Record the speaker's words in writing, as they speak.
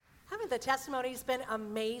the testimony's been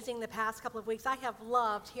amazing the past couple of weeks. I have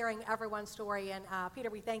loved hearing everyone's story, and Peter,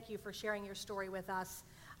 we thank you for sharing your story with us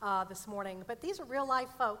this morning. But these are real-life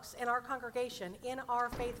folks in our congregation, in our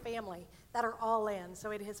faith family, that are all in.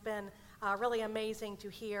 So it has been really amazing to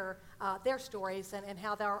hear their stories and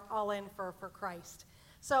how they're all in for Christ.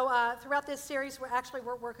 So throughout this series,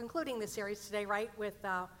 we're concluding this series today, right, with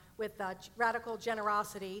radical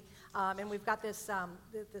generosity, and we've got this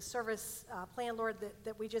the service plan, Lord,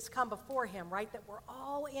 that we just come before Him, right, that we're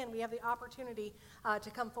all in. We have the opportunity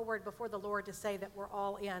to come forward before the Lord to say that we're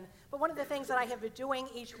all in. But one of the things that I have been doing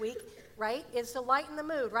each week, right, is to lighten the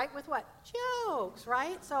mood, right, with what? Jokes,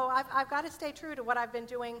 right? So I've got to stay true to what I've been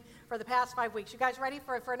doing for the past 5 weeks. You guys ready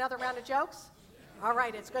for another round of jokes? All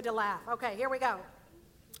right, it's good to laugh. Okay, here we go.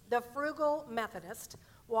 The frugal Methodist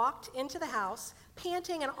walked into the house,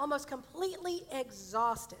 panting and almost completely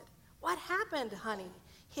exhausted. "What happened, honey?"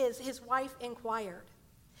 his wife inquired.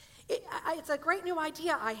 It's a great new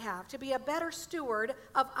idea I have to be a better steward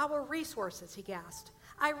of our resources," he gasped.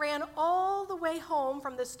 "I ran all the way home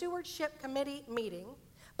from the stewardship committee meeting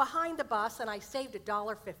behind the bus, and I saved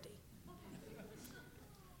 $1.50.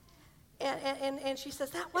 And she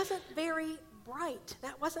says, "That wasn't very bright.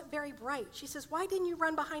 That wasn't very bright." She says, "Why didn't you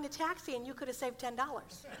run behind a taxi and you could have saved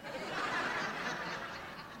 $10?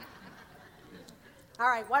 All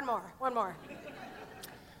right, one more.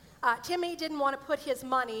 Timmy didn't want to put his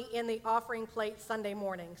money in the offering plate Sunday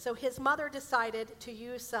morning, so his mother decided to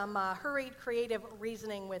use some hurried creative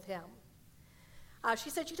reasoning with him.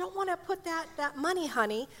 She said, "You don't want to put that money,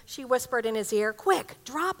 honey," she whispered in his ear. "Quick,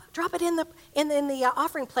 drop it in the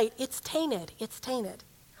offering plate. It's tainted."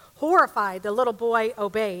 Horrified, the little boy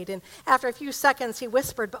obeyed, and after a few seconds he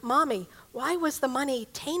whispered, "But Mommy, why was the money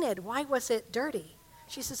tainted? Why was it dirty?"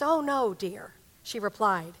 She says, "Oh no, dear," she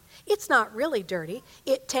replied. "It's not really dirty.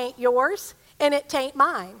 It tain't yours, and it tain't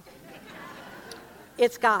mine.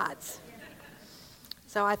 It's God's."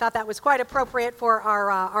 So I thought that was quite appropriate for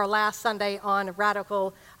our last Sunday on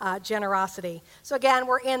radical generosity. So again,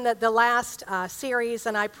 we're in the last series,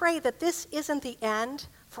 and I pray that this isn't the end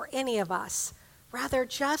for any of us. Rather,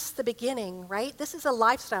 just the beginning, right? This is a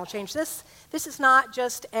lifestyle change. This is not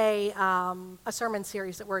just a sermon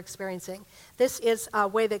series that we're experiencing. This is a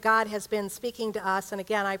way that God has been speaking to us. And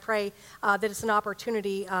again, I pray that it's an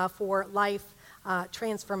opportunity for life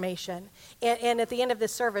transformation. And at the end of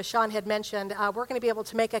this service, Sean had mentioned we're going to be able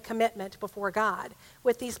to make a commitment before God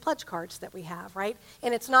with these pledge cards that we have, right?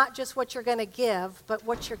 And it's not just what you're going to give, but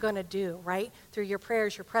what you're going to do, right? Through your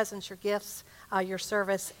prayers, your presence, your gifts, your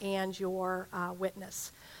service, and your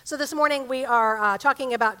witness. So this morning we are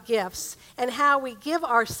talking about gifts and how we give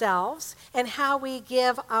ourselves and how we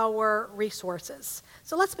give our resources.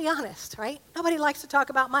 So let's be honest, right? Nobody likes to talk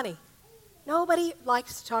about money. Nobody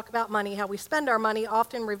likes to talk about money. How we spend our money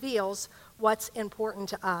often reveals what's important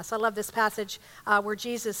to us. I love this passage where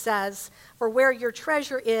Jesus says, "For where your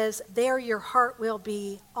treasure is, there your heart will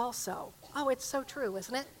be also." Oh, it's so true,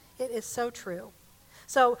 isn't it? It is so true.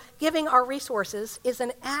 So giving our resources is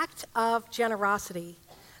an act of generosity.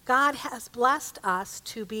 God has blessed us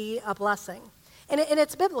to be a blessing. And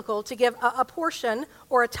it's biblical to give a portion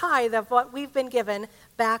or a tithe of what we've been given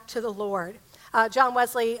back to the Lord. John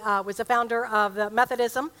Wesley was the founder of the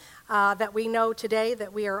Methodism that we know today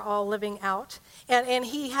that we are all living out. And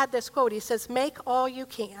he had this quote. He says, "Make all you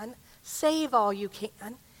can, save all you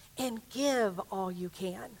can, and give all you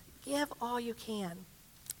can." Give all you can.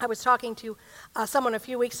 I was talking to someone a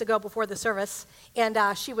few weeks ago before the service, and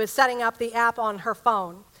she was setting up the app on her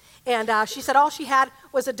phone. And she said all she had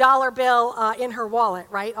was a $1 bill in her wallet,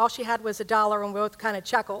 right? All she had was $1, and we both kind of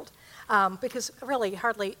chuckled because really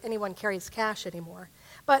hardly anyone carries cash anymore.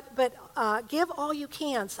 But give all you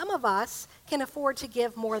can. Some of us can afford to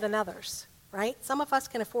give more than others, right? Some of us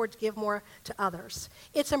can afford to give more to others.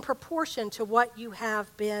 It's in proportion to what you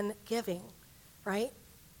have been giving, right?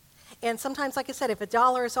 And sometimes, like I said, if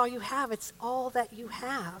 $1 is all you have, it's all that you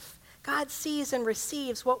have. God sees and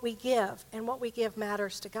receives what we give, and what we give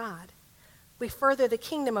matters to God. We further the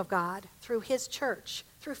kingdom of God through His church,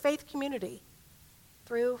 through Faith Community.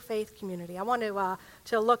 I want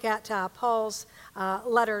to look at Paul's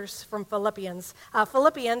letters from Philippians.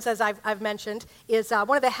 Philippians, as I've mentioned, is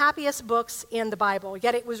one of the happiest books in the Bible,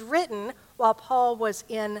 yet it was written while Paul was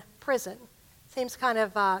in prison. Seems kind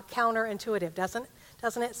of counterintuitive, doesn't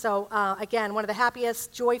it? So again, one of the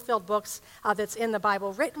happiest, joy-filled books that's in the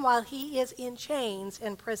Bible, written while he is in chains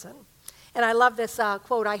in prison. And I love this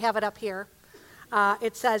quote. I have it up here.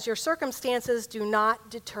 It says, "Your circumstances do not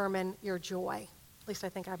determine your joy." At least I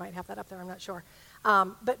think I might have that up there. I'm not sure.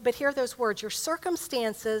 But hear those words. Your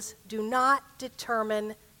circumstances do not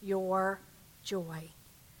determine your joy.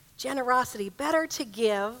 generosity. Better to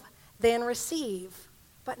give than receive,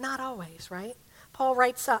 but not always, right? Paul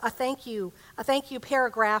writes a thank you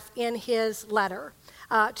paragraph in his letter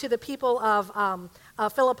to the people of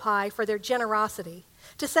Philippi for their generosity,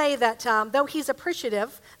 to say that though he's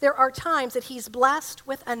appreciative, there are times that he's blessed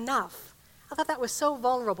with enough. I thought that was so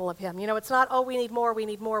vulnerable of him. You know, it's not, oh, we need more, we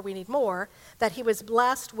need more, we need more, that he was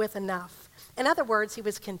blessed with enough. In other words, he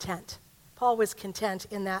was content. Paul was content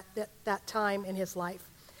in that time in his life.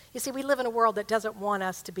 You see, we live in a world that doesn't want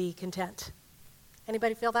us to be content.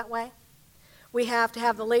 Anybody feel that way? We have to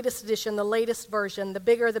have the latest edition, the latest version, the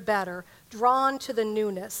bigger the better, drawn to the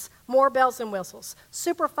newness, more bells and whistles,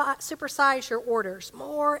 supersize your orders,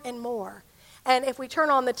 more and more. And if we turn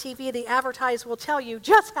on the TV, the advertisers will tell you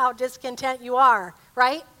just how discontent you are,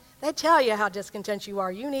 right? They tell you how discontent you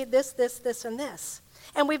are. You need this, this, this, and this.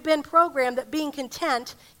 And we've been programmed that being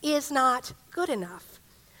content is not good enough.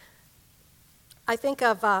 I think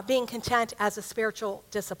of being content as a spiritual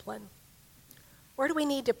discipline. Where do we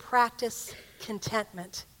need to practice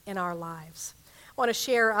contentment in our lives? I want to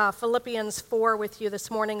share Philippians 4 with you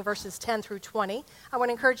this morning, verses 10 through 20. I want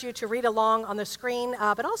to encourage you to read along on the screen,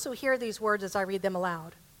 but also hear these words as I read them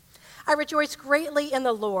aloud. I rejoice greatly in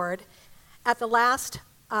the Lord. At the last,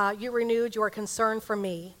 you renewed your concern for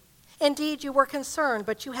me. Indeed, you were concerned,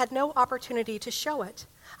 but you had no opportunity to show it.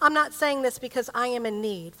 I'm not saying this because I am in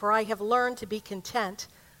need, for I have learned to be content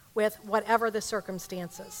with whatever the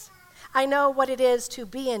circumstances. I know what it is to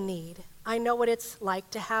be in need. I know what it's like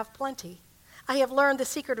to have plenty. I have learned the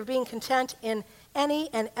secret of being content in any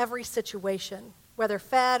and every situation, whether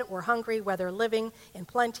fed or hungry, whether living in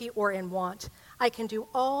plenty or in want. I can do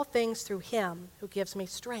all things through him who gives me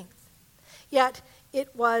strength. Yet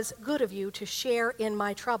it was good of you to share in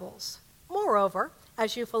my troubles. Moreover,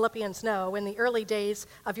 as you Philippians know, in the early days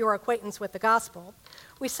of your acquaintance with the gospel,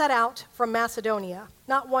 we set out from Macedonia.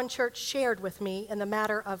 Not one church shared with me in the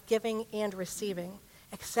matter of giving and receiving,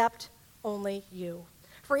 except only you.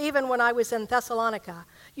 For even when I was in Thessalonica,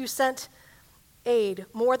 you sent aid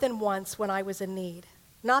more than once when I was in need.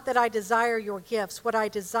 Not that I desire your gifts. What I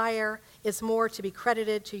desire is more to be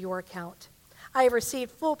credited to your account. I have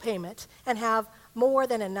received full payment and have more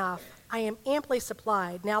than enough. I am amply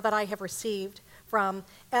supplied now that I have received from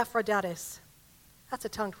Epaphroditus. That's a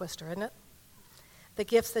tongue twister, isn't it? The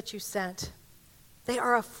gifts that you sent. They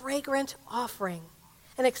are a fragrant offering,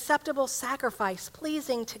 an acceptable sacrifice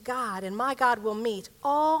pleasing to God, and my God will meet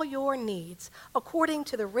all your needs according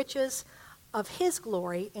to the riches of his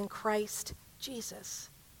glory in Christ Jesus.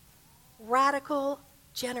 Radical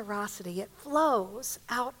generosity. It flows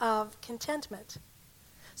out of contentment.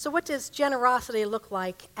 So what does generosity look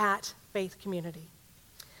like at Faith Community?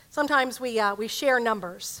 Sometimes we share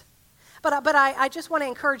numbers. But I just want to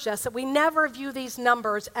encourage us that we never view these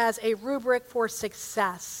numbers as a rubric for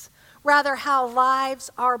success. Rather, how lives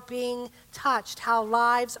are being touched, how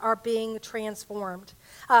lives are being transformed.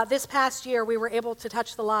 This past year, we were able to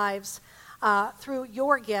touch the lives through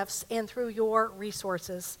your gifts and through your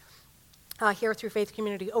resources here through Faith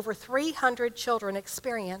Community. Over 300 children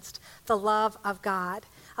experienced the love of God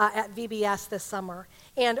at VBS this summer.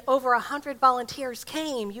 And over 100 volunteers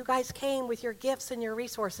came. You guys came with your gifts and your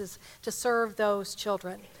resources to serve those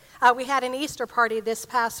children. We had an Easter party this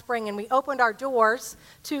past spring, and we opened our doors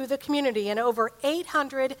to the community, and over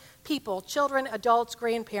 800 people, children, adults,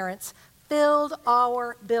 grandparents, filled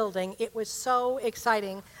our building. It was so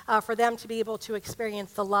exciting for them to be able to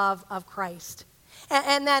experience the love of Christ.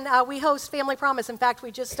 And then we host Family Promise. In fact,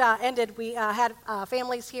 we just we had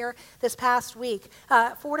families here this past week,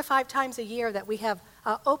 4 to 5 times a year that we have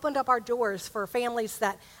opened up our doors for families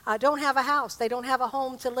that don't have a house, they don't have a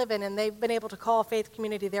home to live in, and they've been able to call Faith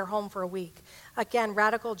Community their home for a week. Again,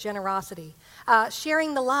 radical generosity.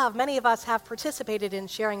 Sharing the love. Many of us have participated in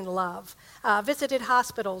sharing the love. Visited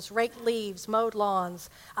hospitals, raked leaves, mowed lawns,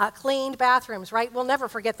 cleaned bathrooms, right? We'll never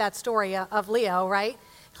forget that story of Leo, right?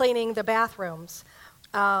 Cleaning the bathrooms,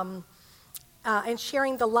 and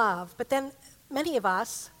sharing the love. But then many of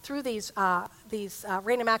us, through these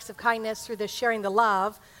random acts of kindness, through this sharing the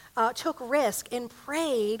love, took risk and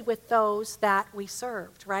prayed with those that we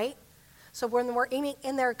served, right? So when we're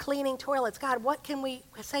in there cleaning toilets, God, what can we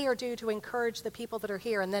say or do to encourage the people that are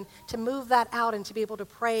here? And then to move that out and to be able to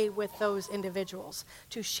pray with those individuals,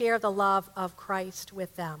 to share the love of Christ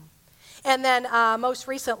with them. And then most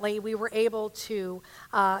recently, we were able to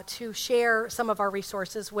share some of our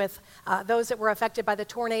resources with those that were affected by the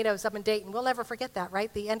tornadoes up in Dayton. We'll never forget that,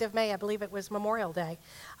 right? The end of May, I believe it was Memorial Day.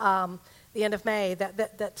 The end of May,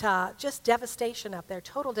 that just devastation up there,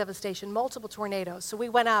 total devastation, multiple tornadoes. So we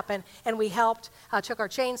went up and we helped, took our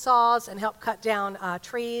chainsaws and helped cut down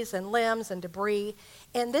trees and limbs and debris.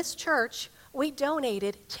 In this church, we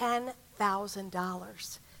donated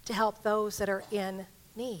 $10,000 to help those that are in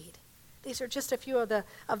need. These are just a few of the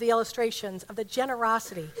illustrations of the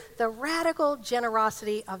generosity, the radical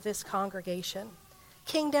generosity of this congregation.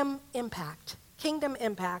 Kingdom impact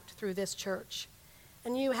through this church.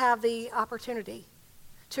 And you have the opportunity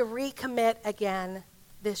to recommit again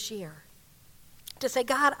this year. To say,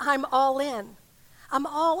 God, I'm all in. I'm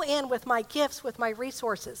all in with my gifts, with my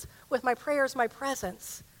resources, with my prayers, my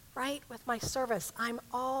presence, right? With my service. I'm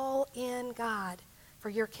all in, God, for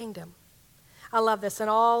your kingdom. I love this.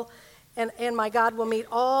 And my God will meet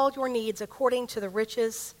all your needs according to the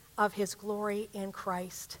riches of his glory in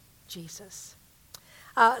Christ Jesus.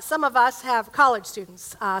 Some of us have college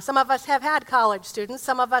students. Some of us have had college students.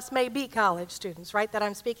 Some of us may be college students, right, that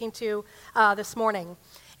I'm speaking to this morning.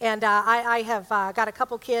 And I have got a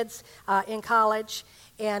couple kids in college.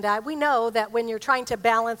 And we know that when you're trying to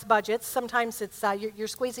balance budgets, sometimes it's you're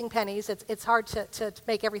squeezing pennies. It's hard to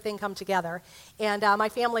make everything come together. And my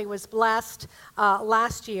family was blessed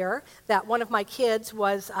last year that one of my kids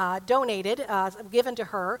was donated, given to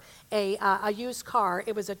her, a used car.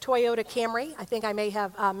 It was a Toyota Camry. I think I may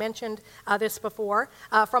have mentioned this before,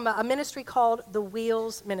 from a ministry called the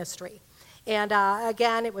Wheels Ministry. And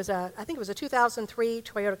again, I think it was a 2003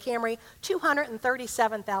 Toyota Camry,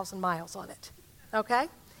 237,000 miles on it. Okay?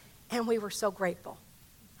 And we were so grateful.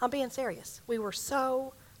 I'm being serious. We were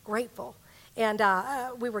so grateful. And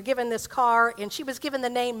we were given this car, and she was given the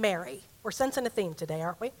name Mary. We're sensing a theme today,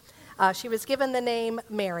 aren't we? She was given the name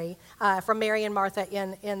Mary from Mary and Martha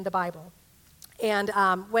in the Bible. And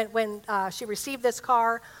when she received this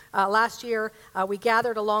car last year, we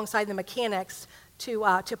gathered alongside the mechanics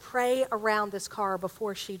to pray around this car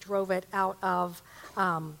before she drove it out of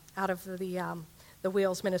the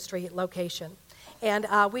Wheels Ministry location. And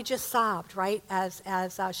we just sobbed, right, as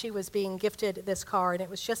she was being gifted this car, and it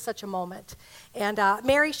was just such a moment. And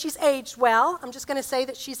Mary, she's aged well. I'm just going to say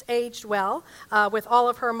that she's aged well with all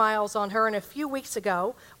of her miles on her. And a few weeks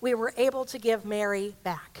ago, we were able to give Mary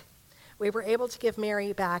back.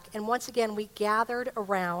 And once again, we gathered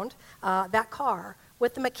around that car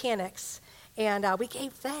with the mechanics, and we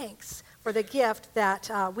gave thanks for the gift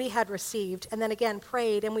that we had received, and then again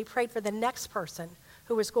prayed, and we prayed for the next person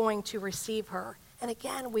who was going to receive her. And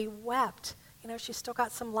again, we wept. You know, she's still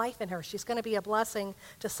got some life in her. She's going to be a blessing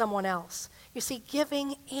to someone else. You see,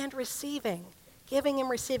 giving and receiving,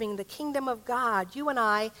 the kingdom of God, you and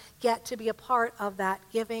I get to be a part of that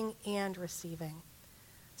giving and receiving.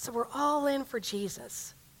 So we're all in for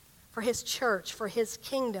Jesus, for his church, for his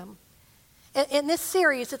kingdom. In this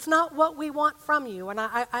series, it's not what we want from you, and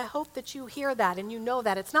I hope that you hear that and you know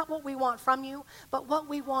that. It's not what we want from you, but what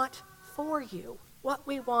we want for you.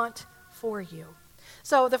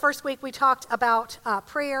 So the first week we talked about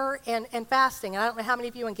prayer and fasting, and I don't know how many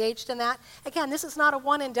of you engaged in that. Again, this is not a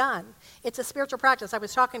one and done. It's a spiritual practice. I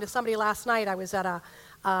was talking to somebody last night. I was at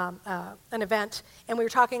an event, and we were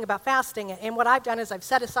talking about fasting, and what I've done is I've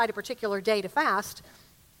set aside a particular day to fast,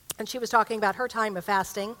 and she was talking about her time of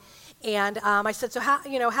fasting. And I said, so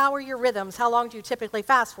how are your rhythms? How long do you typically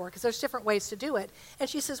fast for? Because there's different ways to do it. And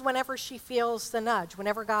she says whenever she feels the nudge,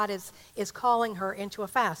 whenever God is calling her into a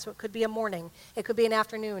fast. So it could be a morning, it could be an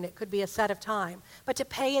afternoon, it could be a set of time. But to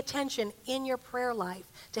pay attention in your prayer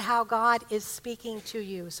life to how God is speaking to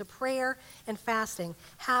you. So prayer and fasting.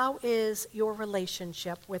 How is your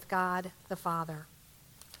relationship with God the Father?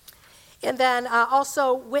 And then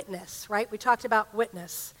also witness, right? We talked about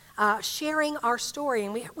witness. Sharing our story,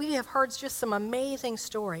 and we have heard just some amazing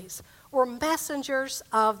stories. We're messengers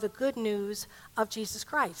of the good news of Jesus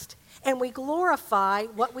Christ, and we glorify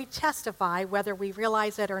what we testify, whether we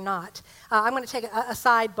realize it or not. I'm going to take a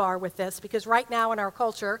sidebar with this, because right now in our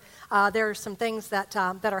culture, there are some things that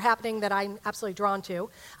are happening that I'm absolutely drawn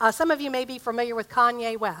to. Some of you may be familiar with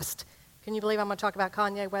Kanye West. Can you believe I'm going to talk about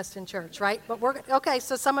Kanye West in church, right? But okay,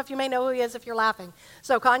 so some of you may know who he is if you're laughing.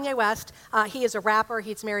 So Kanye West, he is a rapper.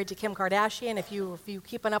 He's married to Kim Kardashian. If you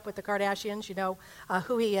keeping up with the Kardashians, you know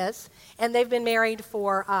who he is. And they've been married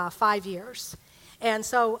for 5 years. And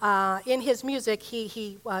so in his music,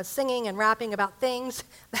 he was singing and rapping about things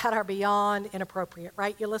that are beyond inappropriate,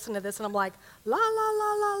 right? You listen to this and I'm like, la, la,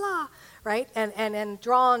 la, la, la, right? And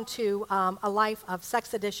drawn to a life of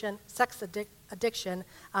sex addiction,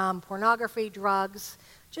 pornography, drugs,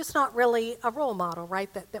 just not really a role model,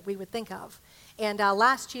 right, that we would think of. And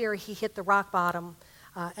last year, he hit the rock bottom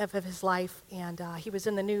of his life, and he was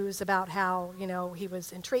in the news about how, he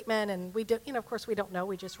was in treatment, and we did, of course we don't know,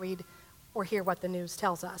 we just read or hear what the news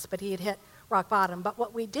tells us, but he had hit rock bottom. But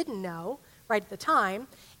what we didn't know right at the time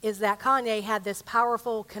is that Kanye had this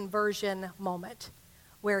powerful conversion moment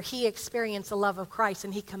where he experienced the love of Christ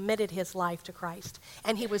and he committed his life to Christ,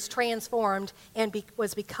 and he was transformed and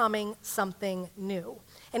was becoming something new.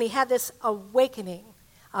 And he had this awakening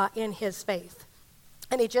in his faith.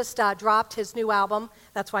 And he just dropped his new album.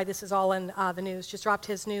 That's why this is all in the news. Just dropped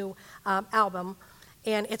his new album,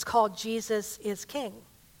 and it's called Jesus is King.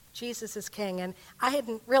 Jesus is King. And I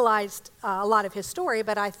hadn't realized a lot of his story,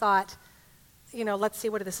 but I thought, let's see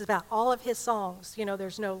what this is about. All of his songs,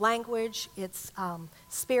 there's no language. It's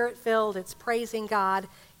spirit-filled. It's praising God.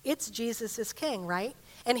 It's Jesus is King, right?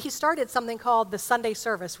 And he started something called the Sunday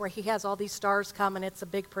service, where he has all these stars come, and it's a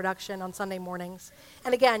big production on Sunday mornings.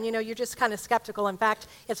 And again, you're just kind of skeptical. In fact,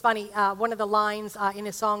 it's funny, one of the lines in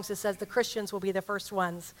his songs, it says, the Christians will be the first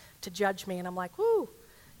ones to judge me. And I'm like, whoo,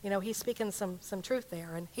 he's speaking some truth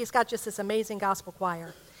there. And he's got just this amazing gospel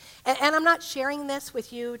choir. And I'm not sharing this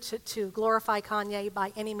with you to glorify Kanye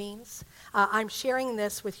by any means. I'm sharing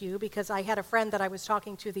this with you because I had a friend that I was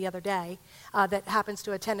talking to the other day that happens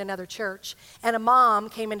to attend another church, and a mom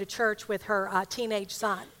came into church with her teenage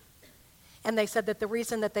son. And they said that the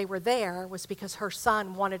reason that they were there was because her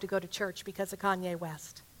son wanted to go to church because of Kanye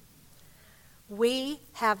West. We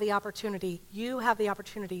have the opportunity, you have the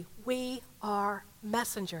opportunity, we are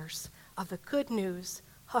messengers of the good news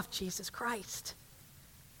of Jesus Christ.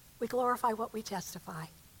 We glorify what we testify.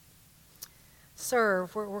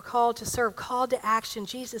 Serve. We're called to serve, called to action.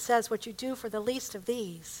 Jesus says, what you do for the least of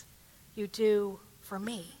these, you do for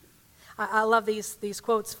me. I love these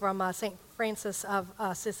quotes from St. Francis of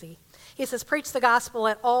Assisi. He says, preach the gospel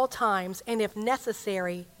at all times, and if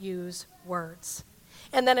necessary, use words.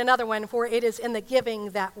 And then another one, for it is in the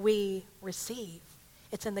giving that we receive.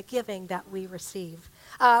 It's in the giving that we receive.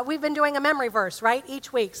 We've been doing a memory verse, right,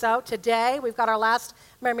 each week. So today, we've got our last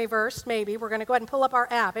memory verse, maybe. We're going to go ahead and pull up our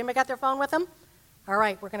app. Anybody got their phone with them? All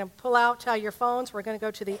right, we're going to pull out your phones. We're going to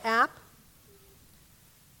go to the app.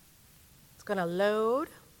 It's going to load.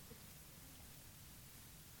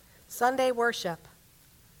 Sunday worship.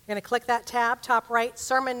 You're going to click that tab, top right.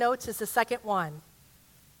 Sermon notes is the second one.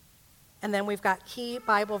 And then we've got key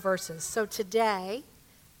Bible verses. So today,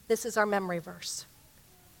 this is our memory verse.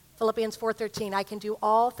 Philippians 4:13, I can do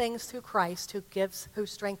all things through Christ who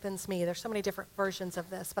strengthens me. There's so many different versions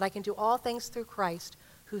of this, but I can do all things through Christ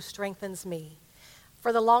who strengthens me.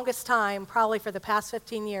 For the longest time, probably for the past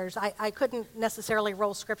 15 years, I couldn't necessarily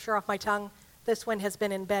roll scripture off my tongue. This one has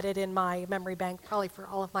been embedded in my memory bank probably for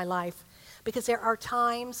all of my life, because there are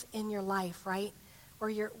times in your life, right,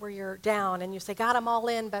 where you're down and you say, God, I'm all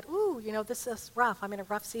in, but this is rough. I'm in a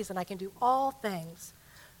rough season. I can do all things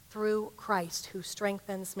through Christ who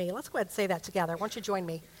strengthens me. Let's go ahead and say that together. Why don't you join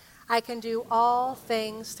me? I can do all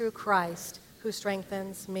things through Christ who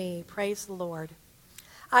strengthens me. Praise the Lord.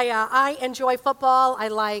 I enjoy football. I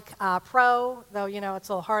like pro, though, it's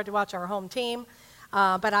a little hard to watch our home team.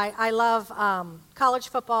 But I love college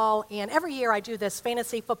football, and every year I do this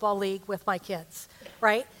fantasy football league with my kids,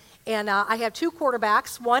 right? And I have two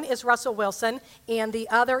quarterbacks. One is Russell Wilson, and the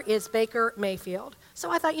other is Baker Mayfield. So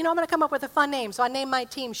I thought, I'm going to come up with a fun name. So I named my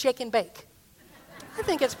team Shake and Bake. I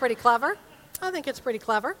think it's pretty clever.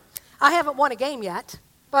 I haven't won a game yet,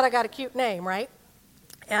 but I got a cute name, right?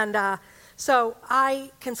 And so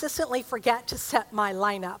I consistently forget to set my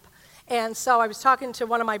lineup. And so I was talking to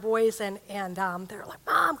one of my boys, and they're like,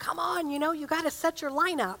 Mom, come on, you got to set your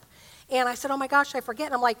lineup. And I said, oh my gosh, I forget.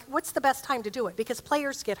 And I'm like, what's the best time to do it? Because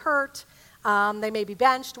players get hurt. They may be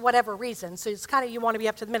benched, whatever reason. So it's kind of, you want to be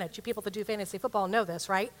up to the minute. You people that do fantasy football know this,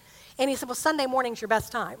 right? And he said, well, Sunday morning's your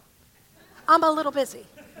best time. I'm a little busy.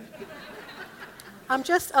 I'm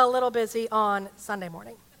just a little busy on Sunday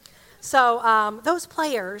morning. So those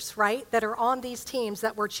players, right, that are on these teams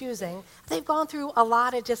that we're choosing, they've gone through a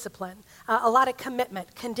lot of discipline, a lot of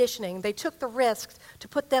commitment, conditioning. They took the risk to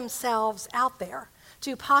put themselves out there,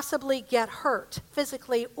 to possibly get hurt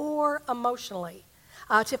physically or emotionally,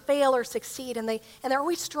 to fail or succeed, and they're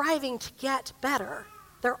always striving to get better.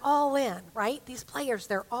 They're all in, right? These players,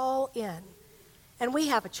 they're all in. And we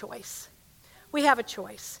have a choice. We have a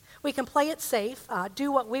choice. We can play it safe,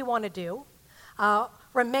 do what we want to do,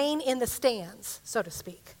 remain in the stands, so to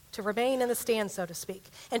speak,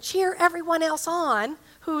 and cheer everyone else on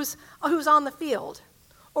who's on the field.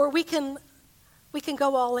 Or we can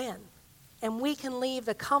go all in, and we can leave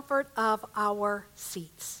the comfort of our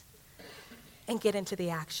seats and get into the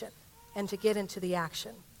action. and to get into the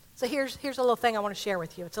action. So here's a little thing I want to share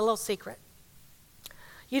with you. It's a little secret.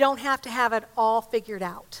 You don't have to have it all figured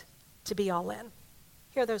out to be all in.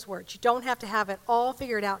 Hear those words. You don't have to have it all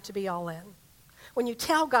figured out to be all in. When you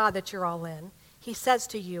tell God that you're all in, he says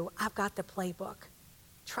to you, I've got the playbook.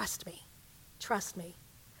 Trust me. Trust me.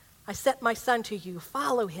 I sent my son to you.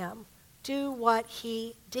 Follow him. Do what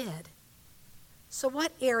he did. So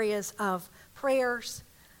what areas of prayers,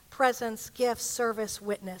 presence, gifts, service,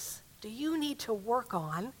 witness do you need to work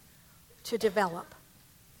on to develop?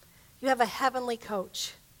 You have a heavenly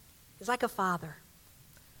coach. He's like a father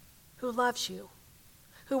who loves you,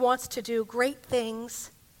 who wants to do great things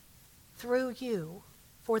through you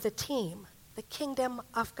for the team, the kingdom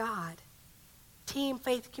of God. Team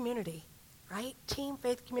Faith Community, right? Team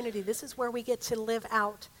Faith Community. This is where we get to live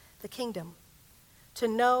out the kingdom, to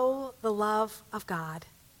know the love of God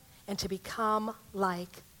and to become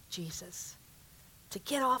like Jesus, to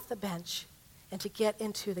get off the bench and to get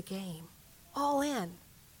into the game. All in.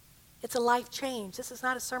 It's a life change. This is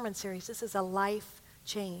not a sermon series. This is a life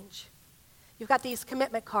change. You've got these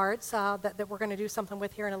commitment cards that we're going to do something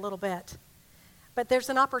with here in a little bit. But there's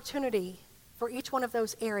an opportunity for each one of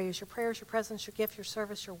those areas, your prayers, your presence, your gift, your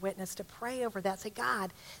service, your witness, to pray over that. Say,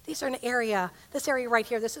 God, these are this area right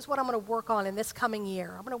here, this is what I'm going to work on in this coming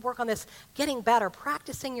year. I'm going to work on this getting better,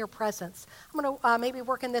 practicing your presence. I'm going to maybe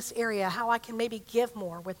work in this area, how I can maybe give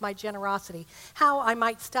more with my generosity, how I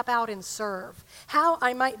might step out and serve, how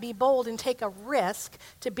I might be bold and take a risk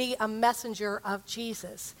to be a messenger of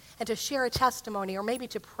Jesus and to share a testimony or maybe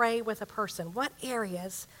to pray with a person. What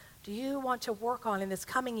areas do you want to work on in this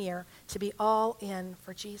coming year to be all in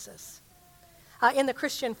for Jesus? In the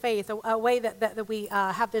Christian faith, a way that we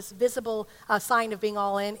have this visible sign of being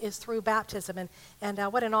all in is through baptism.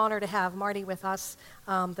 And what an honor to have Marty with us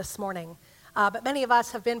this morning. But many of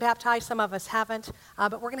us have been baptized, some of us haven't.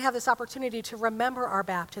 But we're going to have this opportunity to remember our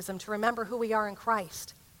baptism, to remember who we are in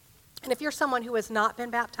Christ. And if you're someone who has not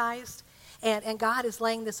been baptized, and God is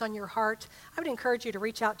laying this on your heart, I would encourage you to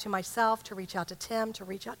reach out to myself, to reach out to Tim, to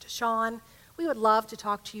reach out to Sean. We would love to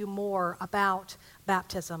talk to you more about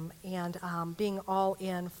baptism and being all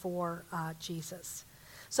in for Jesus.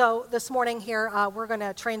 So this morning here, we're going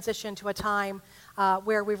to transition to a time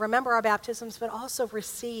where we remember our baptisms, but also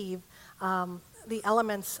receive the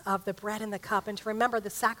elements of the bread and the cup, and to remember the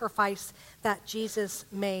sacrifice that Jesus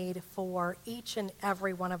made for each and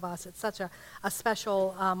every one of us. It's such a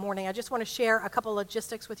special morning. I just want to share a couple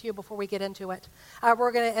logistics with you before we get into it.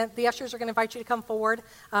 The ushers are going to invite you to come forward.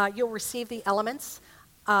 You'll receive the elements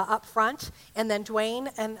up front, and then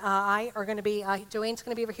Dwayne and I are going to be, Dwayne's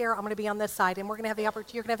going to be over here, I'm going to be on this side, and you're going to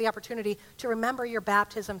have the opportunity to remember your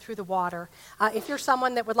baptism through the water. If you're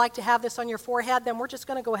someone that would like to have this on your forehead, then we're just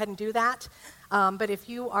going to go ahead and do that. But if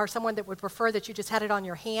you are someone that would prefer that you just had it on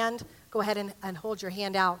your hand, go ahead and hold your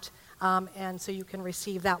hand out, and so you can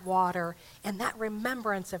receive that water and that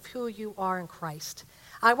remembrance of who you are in Christ.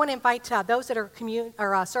 I want to invite those that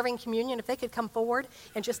are serving communion, if they could come forward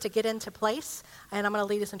and just to get into place, and I'm going to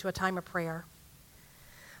lead us into a time of prayer.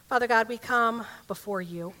 Father God, we come before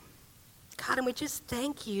you, God, and we just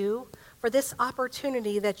thank you for this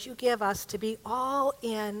opportunity that you give us to be all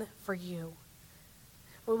in for you.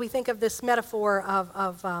 When we think of this metaphor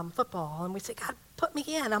of football, and we say, God, put me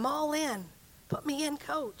in, I'm all in. Put me in,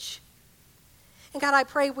 coach. And God, I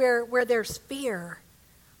pray where there's fear,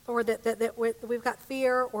 or that we've got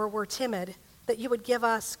fear or we're timid, that you would give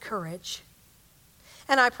us courage.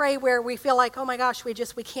 And I pray where we feel like, oh my gosh, we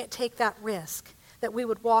can't take that risk, that we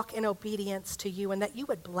would walk in obedience to you and that you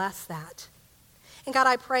would bless that. And God,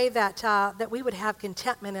 I pray that we would have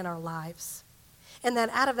contentment in our lives, and that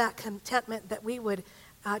out of that contentment that we would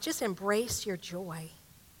just embrace your joy.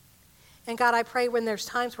 And God, I pray when there's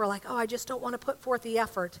times where like, oh, I just don't want to put forth the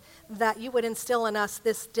effort, that you would instill in us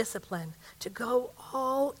this discipline to go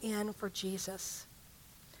all in for Jesus.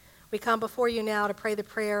 We come before you now to pray the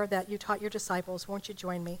prayer that you taught your disciples. Won't you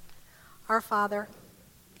join me? Our Father,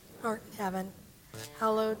 art in heaven,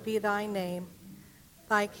 hallowed be thy name.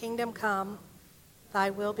 Thy kingdom come,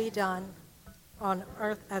 thy will be done, on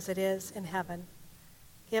earth as it is in heaven.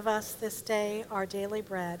 Give us this day our daily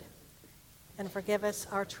bread, and forgive us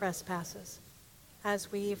our trespasses,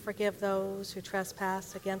 as we forgive those who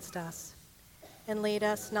trespass against us. And lead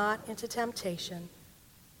us not into temptation,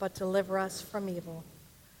 but deliver us from evil.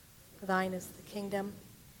 For thine is the kingdom,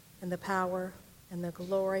 and the power, and the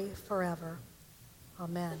glory forever.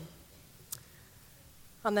 Amen.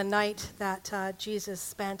 On the night that Jesus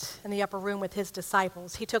spent in the upper room with his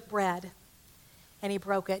disciples, he took bread, and he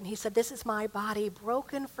broke it, and he said, "This is my body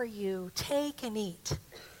broken for you. Take and eat.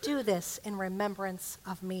 Do this in remembrance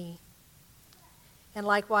of me." And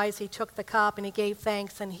likewise, he took the cup and he gave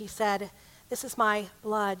thanks and he said, "This is my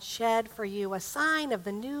blood shed for you, a sign of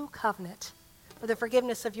the new covenant, for the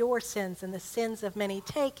forgiveness of your sins and the sins of many.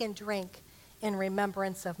 Take and drink in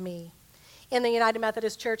remembrance of me." In the United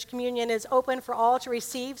Methodist Church, communion is open for all to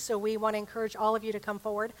receive, so we want to encourage all of you to come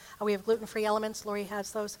forward. We have gluten-free elements. Lori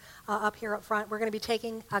has those up here up front. We're going to be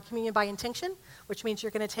taking communion by intinction, which means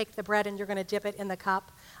you're going to take the bread and you're going to dip it in the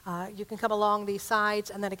cup. You can come along these sides,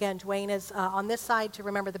 and then again, Dwayne is on this side to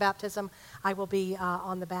remember the baptism. I will be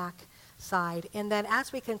on the back side. And then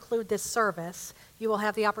as we conclude this service, you will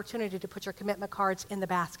have the opportunity to put your commitment cards in the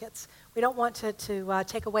baskets. We don't want to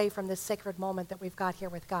take away from this sacred moment that we've got here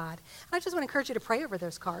with God. And I just want to encourage you to pray over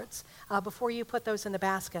those cards before you put those in the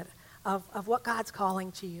basket of what God's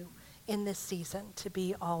calling to you in this season to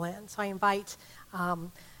be all in. So I invite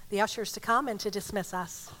the ushers to come and to dismiss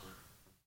us.